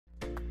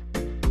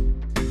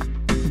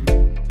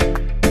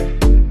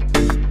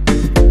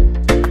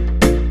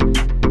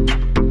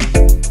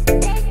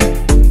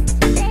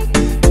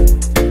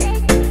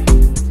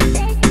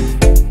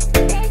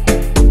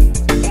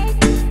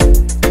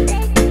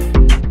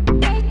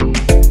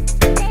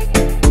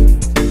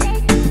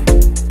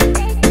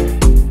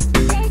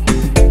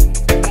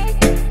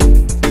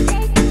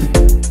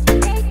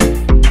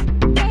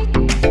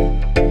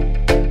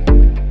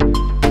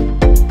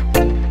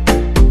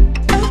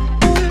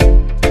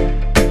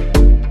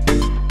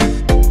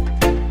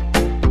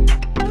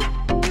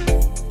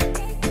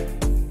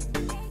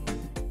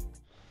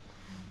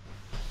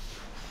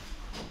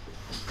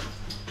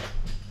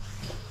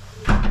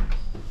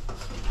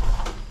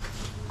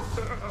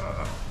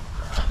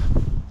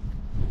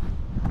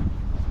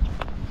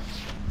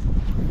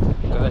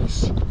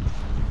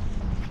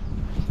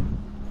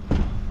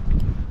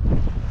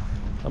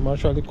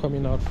actually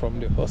coming out from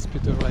the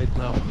hospital right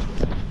now.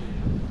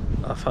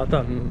 I'm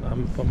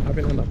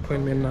having an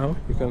appointment now.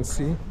 You can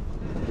see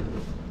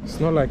it's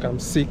not like I'm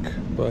sick,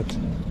 but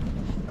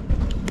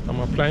I'm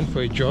applying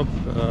for a job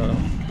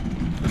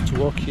to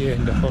work here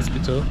in the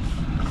hospital.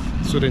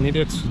 So they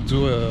needed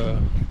to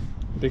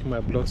take my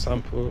blood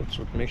sample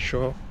to make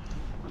sure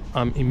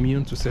I'm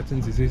immune to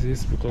certain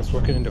diseases, because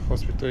working in the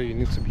hospital you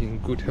need to be in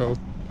good health.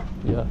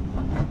 Yeah,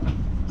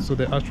 so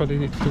they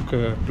actually took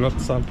a blood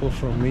sample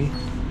from me.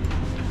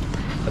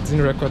 I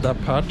didn't record that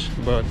part,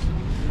 but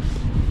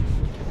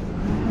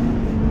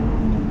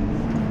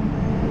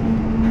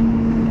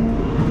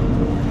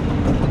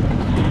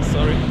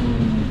sorry,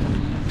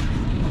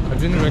 I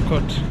didn't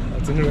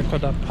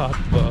record that part,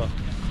 but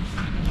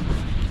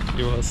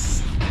it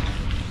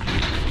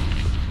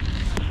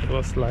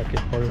was like a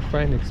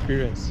horrifying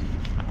experience,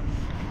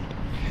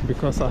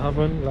 because I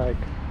haven't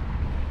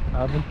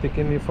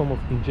taken any form of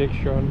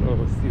injection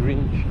or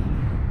syringe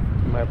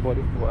in my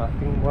body for I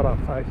think more than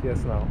 5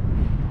 years now.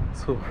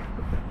 So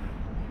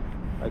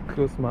I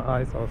closed my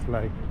eyes. I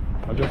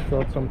just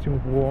felt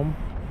something warm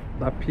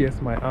that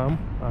pierced my arm,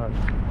 and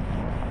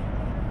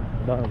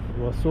damn, it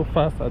was so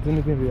fast I didn't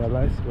even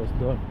realize it was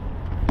done.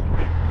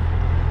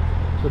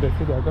 So they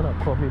said they're gonna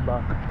call me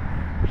back.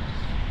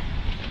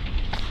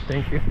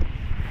 Thank you.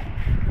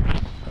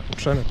 I'm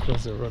trying to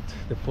cross the road.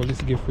 The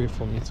police gave way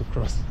for me to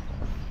cross.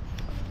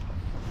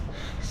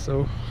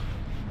 So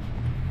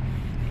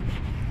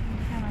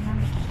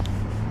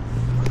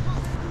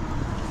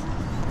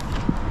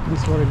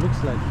this is what it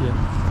looks like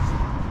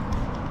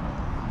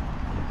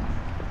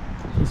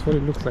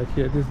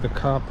here. This is the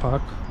car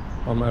park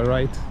on my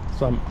right.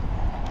 So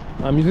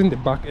I'm using the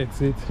back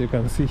exit. You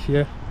can see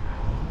here.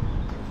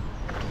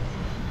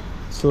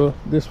 So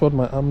this is what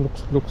my arm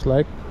looks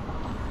like.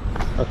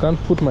 I can't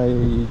put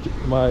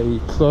my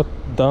cloth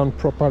down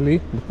properly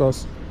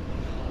because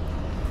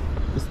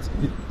it's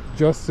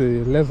just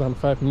less than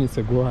 5 minutes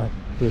ago I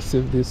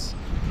received this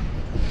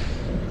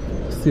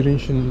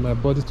syringe in my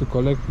body to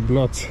collect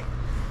blood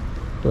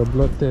for a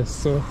blood test.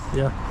 So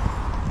yeah,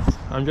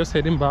 I'm just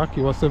heading back.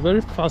 It was a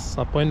very fast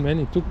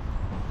appointment. It took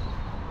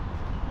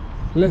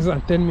less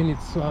than 10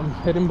 minutes, so I'm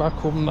heading back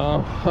home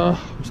now.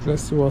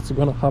 Let's see what's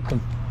gonna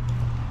happen.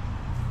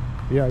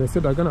 Yeah, they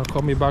said they're gonna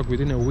call me back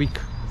within a week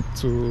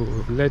to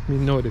let me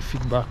know the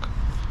feedback,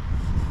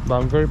 but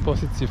I'm very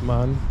positive,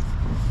 man.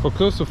 For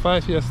close to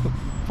 5 years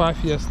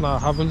now I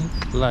haven't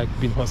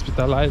been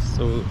hospitalized,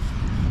 so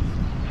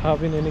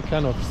having any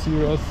kind of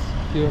serious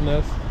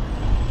illness.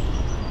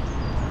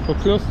 For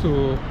close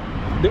to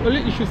the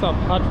only issues I've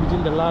had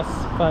within the last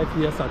 5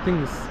 years, I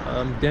think, is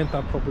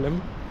dental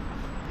problem,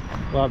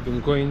 where I've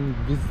been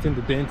visiting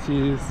the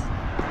dentist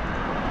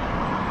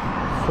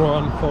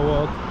front,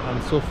 forward,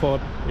 and so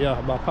forth.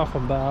 Yeah, but apart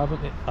from that,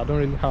 I don't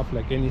really have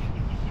any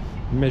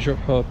major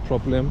health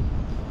problem,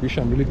 which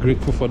I'm really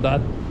grateful for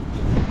that.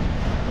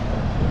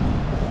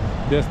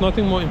 There's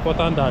nothing more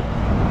important than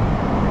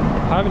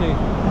having a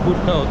good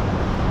health.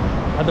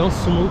 I don't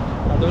smoke,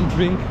 I don't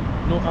drink,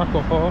 no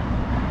alcohol,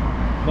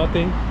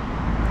 nothing.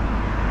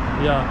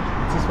 Yeah,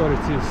 it is what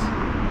it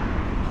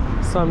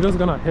is. So I'm just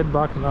gonna head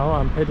back now.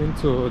 I'm heading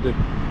to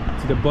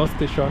the bus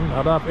station.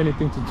 I don't have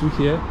anything to do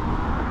here.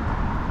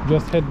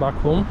 Just head back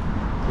home.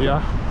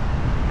 Yeah,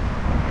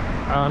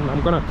 and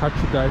I'm gonna catch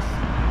you guys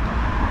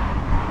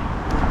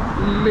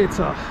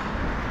later.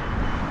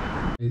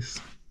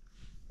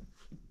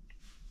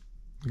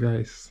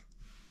 Guys,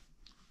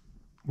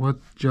 what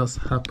just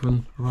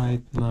happened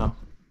right now?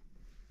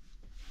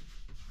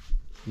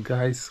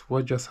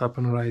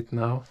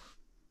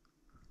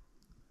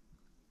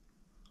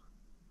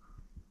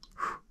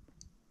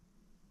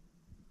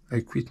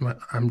 I'm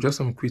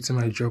quitting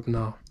my job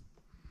now.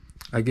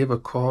 I gave a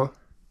call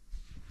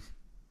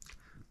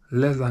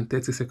less than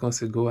 30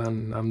 seconds ago,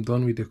 and I'm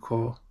done with the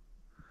call.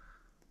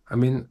 I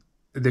mean,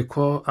 the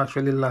call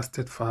actually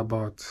lasted for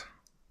about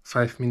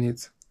 5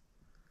 minutes.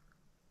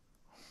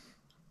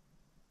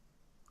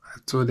 I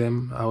told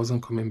them I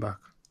wasn't coming back.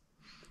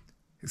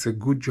 It's a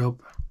good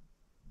job.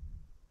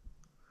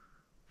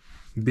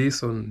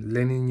 Based on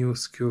learning new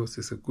skills,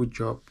 it's a good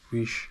job,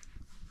 which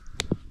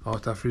I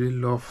would have really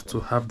loved to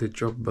have the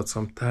job, but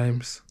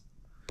sometimes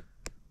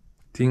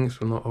things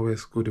will not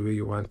always go the way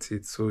you want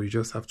it. So you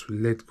just have to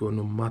let go.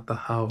 No matter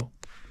how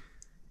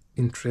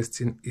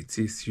interesting it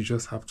is, you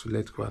just have to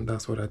let go. And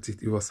that's what I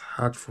did. It was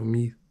hard for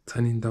me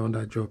turning down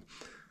that job.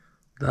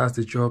 That's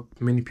the job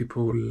many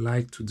people would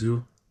like to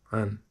do,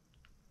 and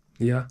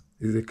yeah,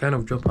 it's the kind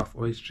of job I've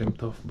always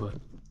dreamt of, but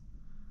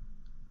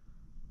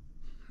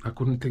I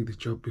couldn't take the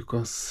job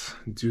because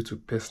due to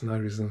personal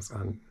reasons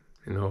and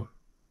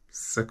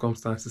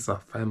circumstances I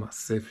find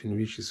myself in,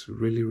 which is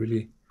really,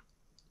 really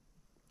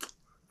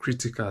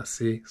critical, I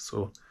say.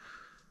 So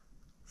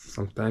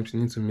sometimes you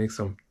need to make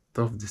some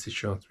tough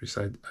decisions, which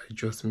I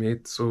just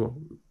made. So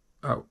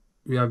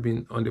we have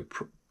been on the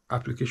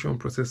application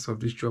process of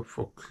this job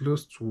for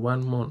close to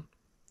 1 month,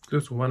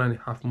 close to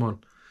 1.5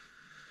 months.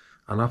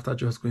 And after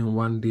just going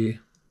one day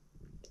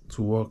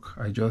to work,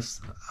 I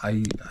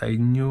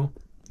knew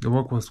the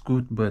work was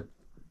good, but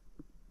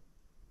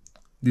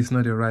this is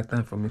not the right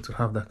time for me to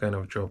have that kind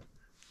of job.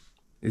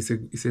 It's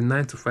a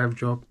 9 to 5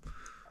 job.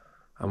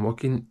 I'm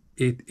working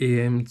 8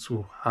 a.m.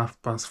 to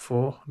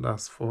 4:30.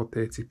 That's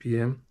 4:30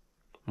 p.m.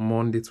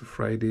 Monday to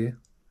Friday.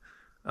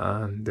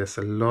 And there's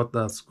a lot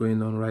that's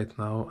going on right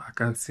now. I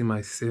can't see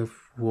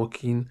myself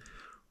working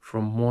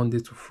from Monday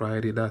to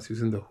Friday. That's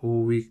using the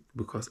whole week,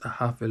 because I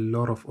have a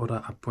lot of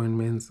other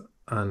appointments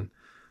and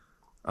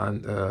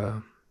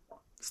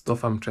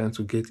stuff I'm trying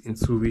to get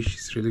into, which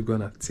is really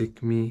gonna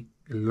take me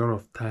a lot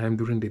of time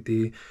during the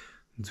day,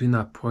 doing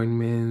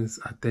appointments,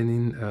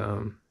 attending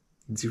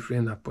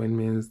different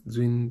appointments,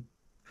 doing,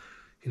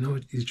 you know,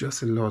 it's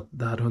just a lot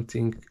that I don't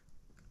think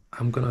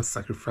I'm gonna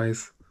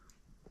sacrifice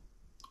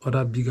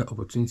other bigger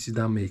opportunities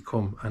that may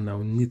come, and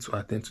I'll need to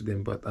attend to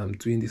them. But I'm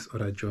doing this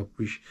other job,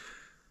 which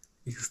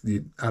is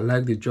I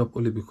like the job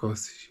only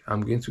because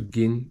I'm going to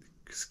gain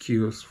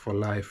skills for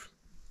life.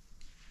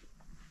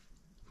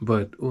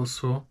 But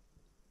also,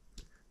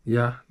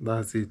 yeah,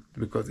 that's it.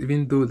 Because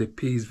even though the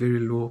pay is very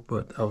low,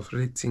 but I was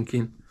really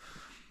thinking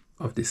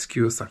of the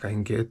skills I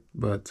can get.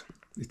 But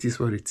it is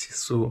what it is.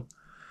 So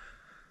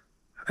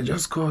I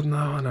just called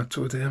now and I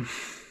told them,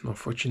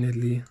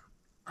 unfortunately,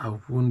 I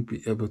won't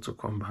be able to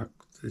come back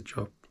to the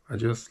job.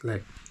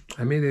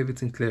 I made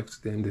everything clear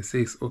to them. They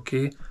say it's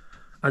okay.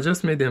 I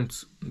just made them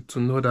to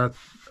know that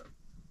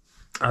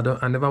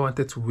I never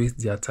wanted to waste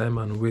their time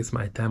and waste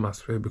my time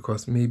as well,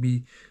 because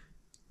maybe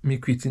me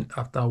quitting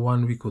after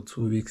 1 week or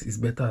 2 weeks is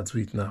better to do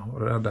it now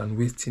rather than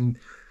wasting.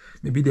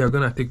 Maybe they are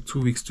gonna take 2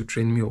 weeks to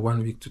train me or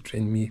 1 week to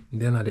train me,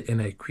 then at the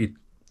end I quit.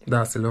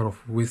 That's a lot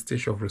of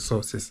wastage of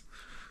resources,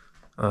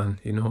 and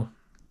you know,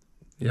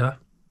 yeah.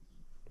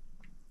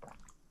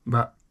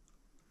 But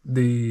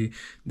the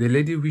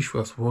lady which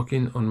was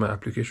working on my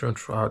application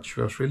throughout,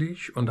 she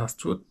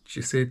understood.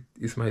 She said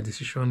it's my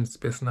decision, it's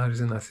personal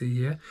reason. I say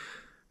yeah,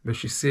 but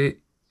she said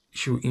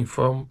she will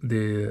inform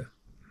the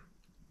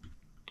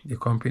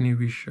company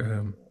which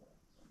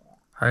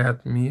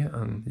hired me,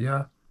 and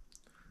yeah,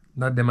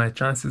 that my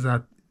chances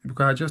are,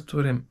 because I just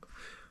told them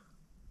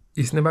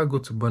it's never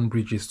good to burn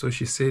bridges. So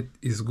she said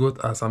it's good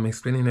as I'm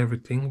explaining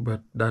everything,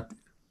 but that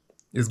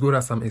it's good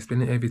as I'm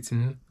explaining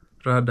everything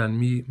rather than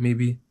me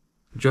maybe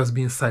just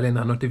being silent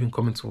and not even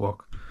coming to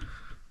work.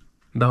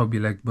 That would be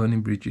like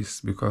burning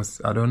bridges, because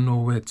I don't know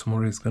where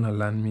tomorrow is gonna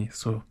land me.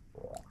 So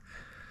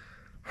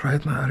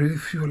right now I really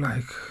feel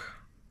like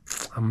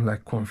I'm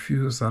like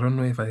confused. I don't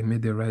know if I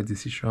made the right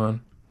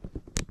decision.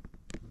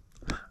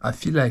 I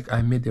feel like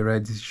I made the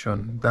right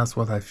decision. That's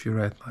what I feel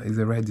right now. It's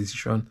the right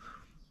decision.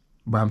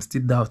 But I'm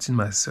still doubting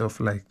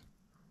myself, like,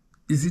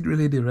 is it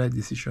really the right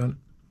decision?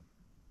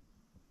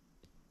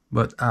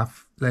 But I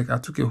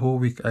took a whole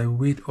week. I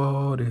weighed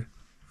all the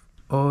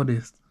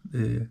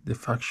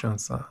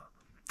factions. I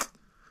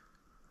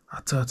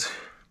thought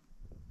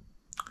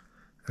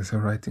it's the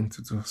right thing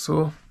to do.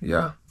 So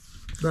yeah,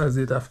 that's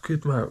it. I've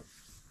quit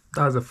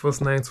that's the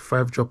first 9 to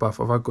 5 job I've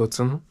ever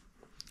gotten,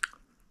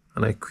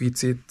 and I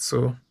quit it.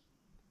 So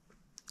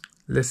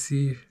let's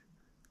see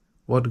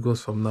what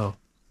goes from now.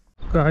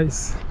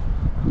 Guys,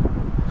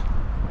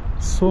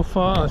 so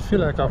far I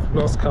feel like I've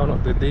lost count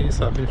of the days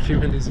I've been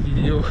filming this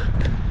video,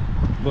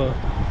 but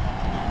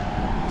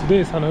today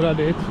is another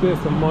day. Today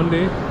is a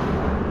Monday,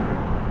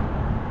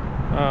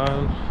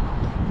 and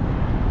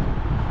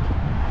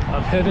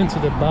I'm heading to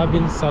the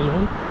barbing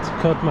salon to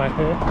cut my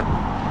hair.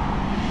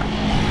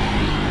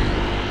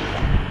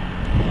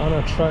 I'm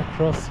gonna try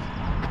cross.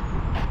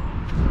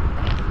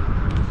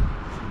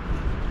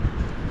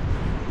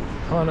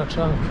 I wanna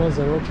try and cross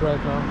the road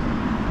right now.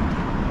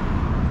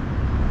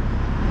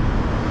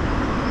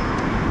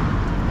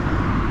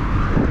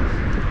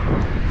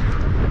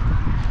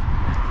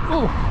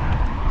 Oh!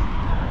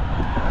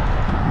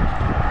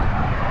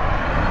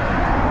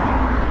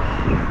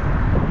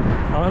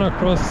 I wanna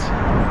cross.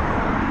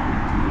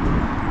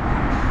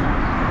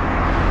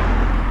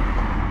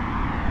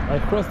 I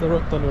crossed the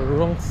road on the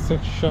wrong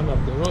section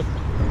of the road.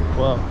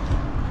 Wow.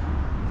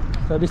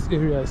 So this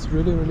area is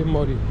really, really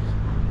muddy.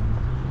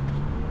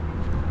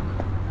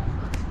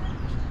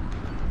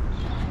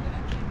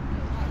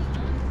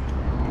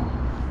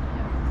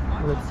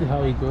 Let's see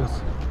how it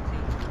goes.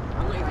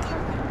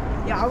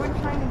 Yeah, I would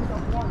try and go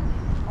one.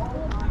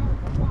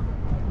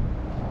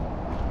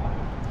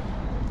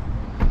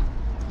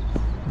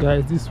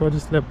 Guys, this is what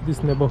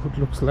this neighborhood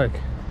looks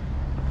like.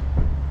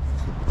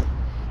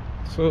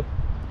 So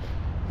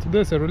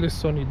today is a really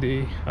sunny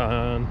day,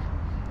 and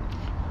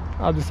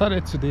I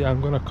decided today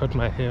I'm gonna cut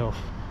my hair off.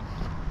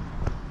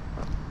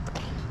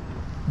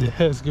 The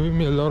hair is giving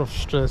me a lot of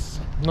stress,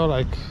 not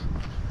like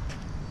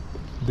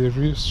the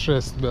real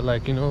stress, but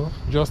like, you know,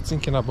 just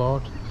thinking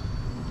about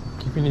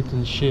keeping it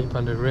in shape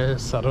and the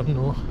rest. I don't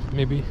know,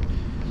 maybe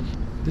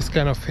this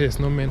kind of hair is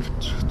not meant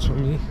to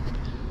me.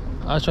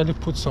 I actually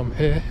put some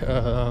hair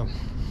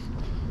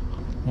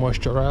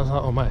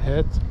moisturizer on my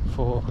head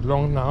for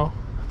long now.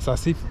 It's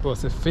as if it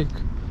was a fake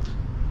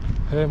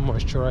hair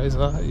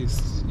moisturizer.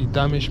 It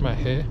damaged my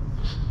hair.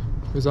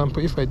 For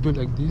example, if I do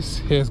like this,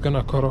 hair is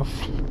gonna cut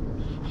off.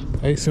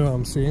 You see what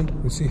I'm saying?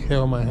 You see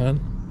hair on my hand.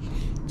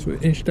 So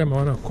each time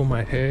I want to comb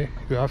my hair,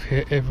 you have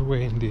hair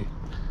everywhere in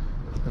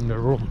the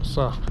room.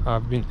 So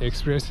I've been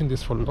experiencing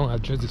this for long. I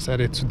just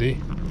decided today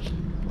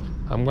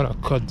I'm gonna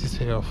cut this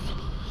hair off.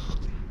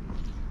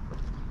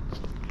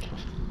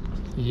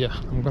 Yeah,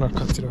 I'm gonna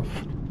cut it off.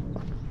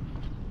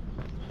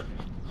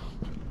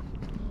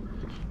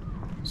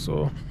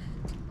 So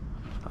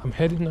I'm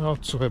heading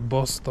out to a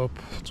bus stop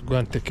to go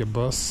and take a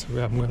bus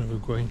where I'm gonna be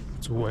going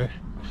to where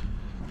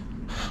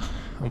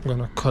I'm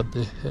gonna cut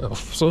the hair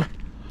off. So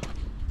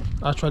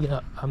actually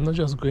I'm not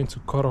just going to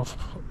cut off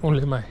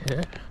only my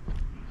hair.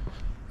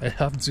 I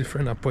have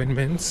different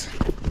appointments.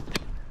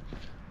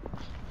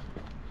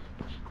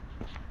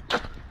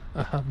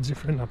 I have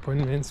different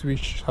appointments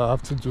which I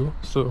have to do,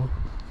 so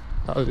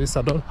at least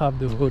I don't have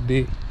the whole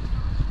day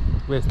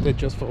wasted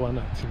just for one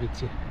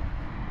activity.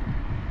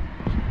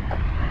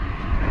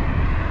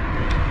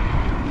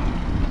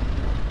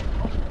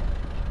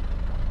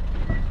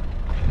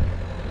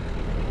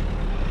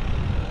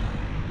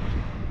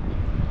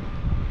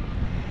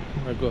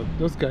 Oh my god,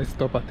 those guys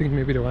stopped. I think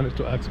maybe they wanted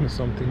to ask me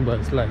something, but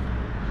it's like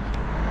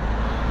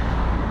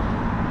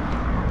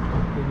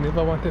they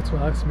never wanted to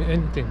ask me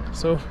anything.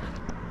 So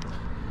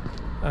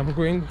I'm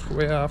going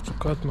where I have to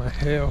cut my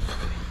hair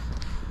off.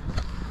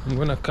 I'm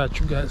gonna catch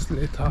you guys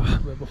later,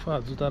 but before I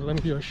do that,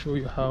 let me just show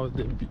you how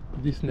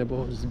this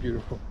neighborhood is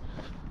beautiful.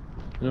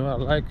 You know, I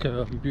like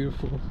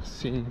beautiful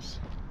scenes.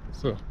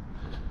 So,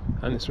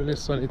 and it's really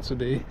sunny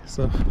today,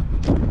 so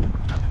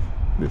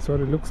this is what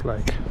it looks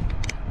like.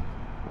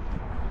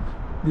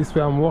 This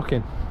way I'm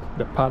walking,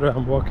 the path where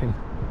I'm walking,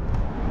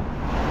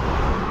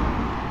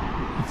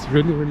 it's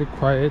really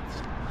quiet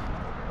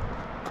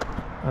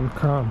and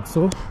calm.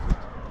 So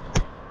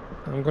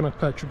I'm gonna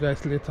catch you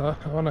guys later.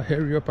 I wanna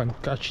hurry up and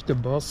catch the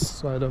bus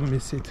so I don't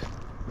miss it.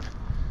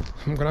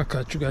 I'm gonna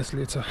catch you guys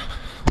later.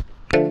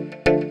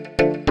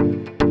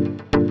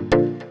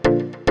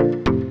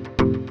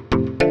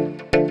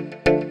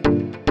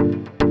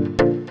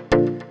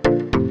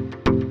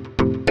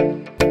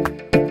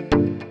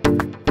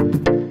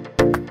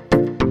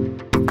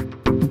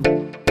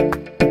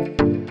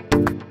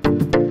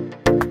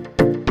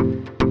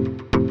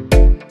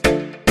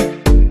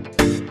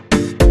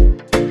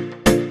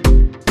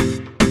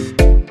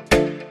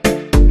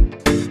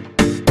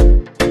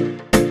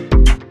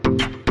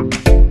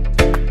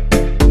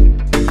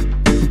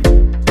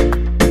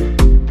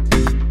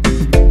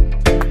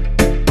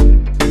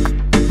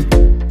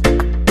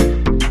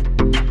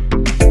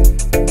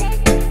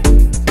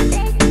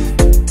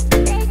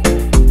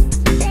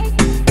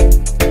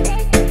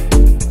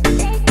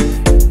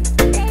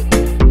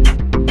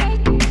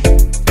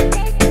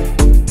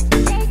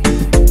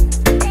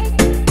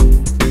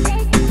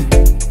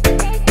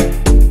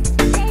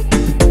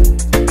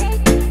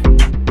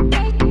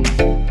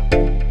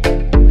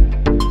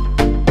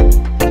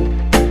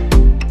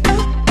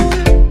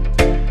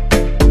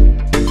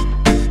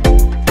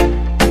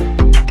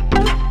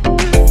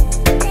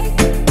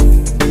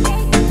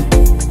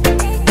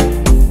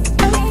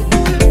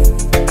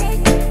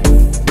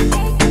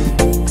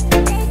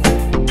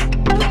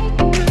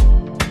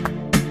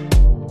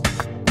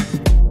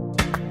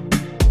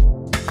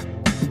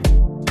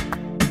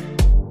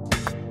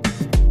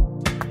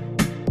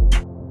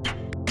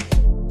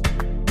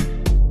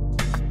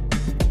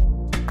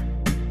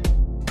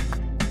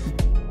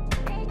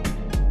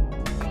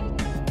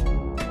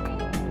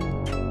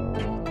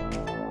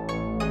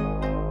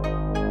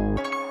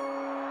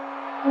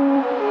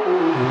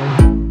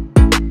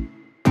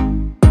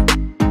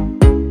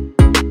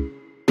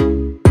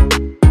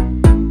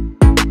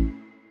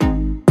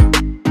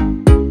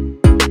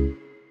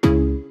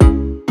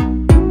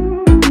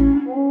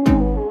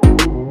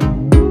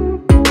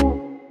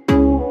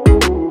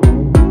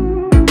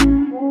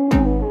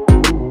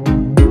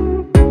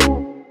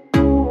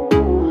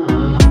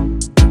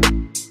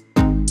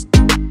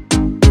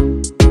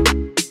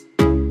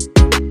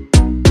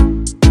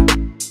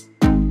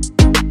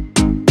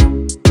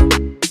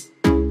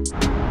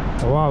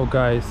 Wow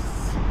guys,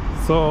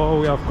 so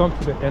we have come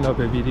to the end of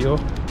the video.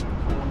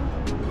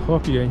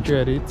 Hope you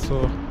enjoyed it.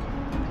 So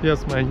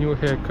here's my new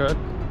haircut.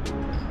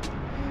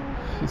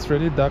 It's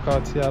really dark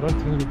out here. I don't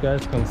think you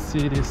guys can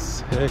see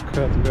this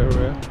haircut very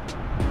well.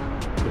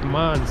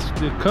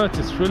 The cut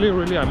is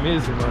really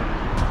amazing, man.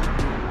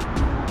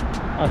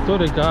 I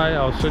told the guy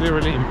I was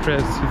really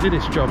impressed. He did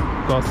his job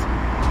because,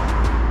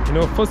 you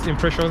know, first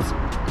impression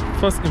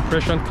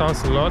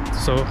counts a lot.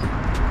 So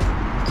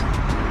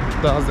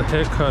that's the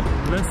haircut.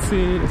 Let's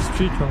see the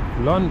street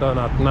of London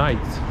at night.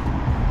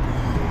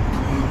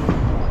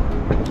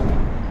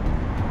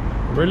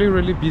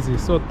 Really busy.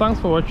 So thanks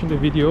for watching the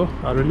video.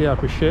 I really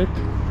appreciate.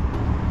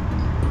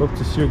 Hope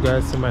to see you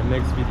guys in my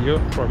next video.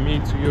 From me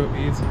to you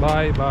is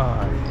bye.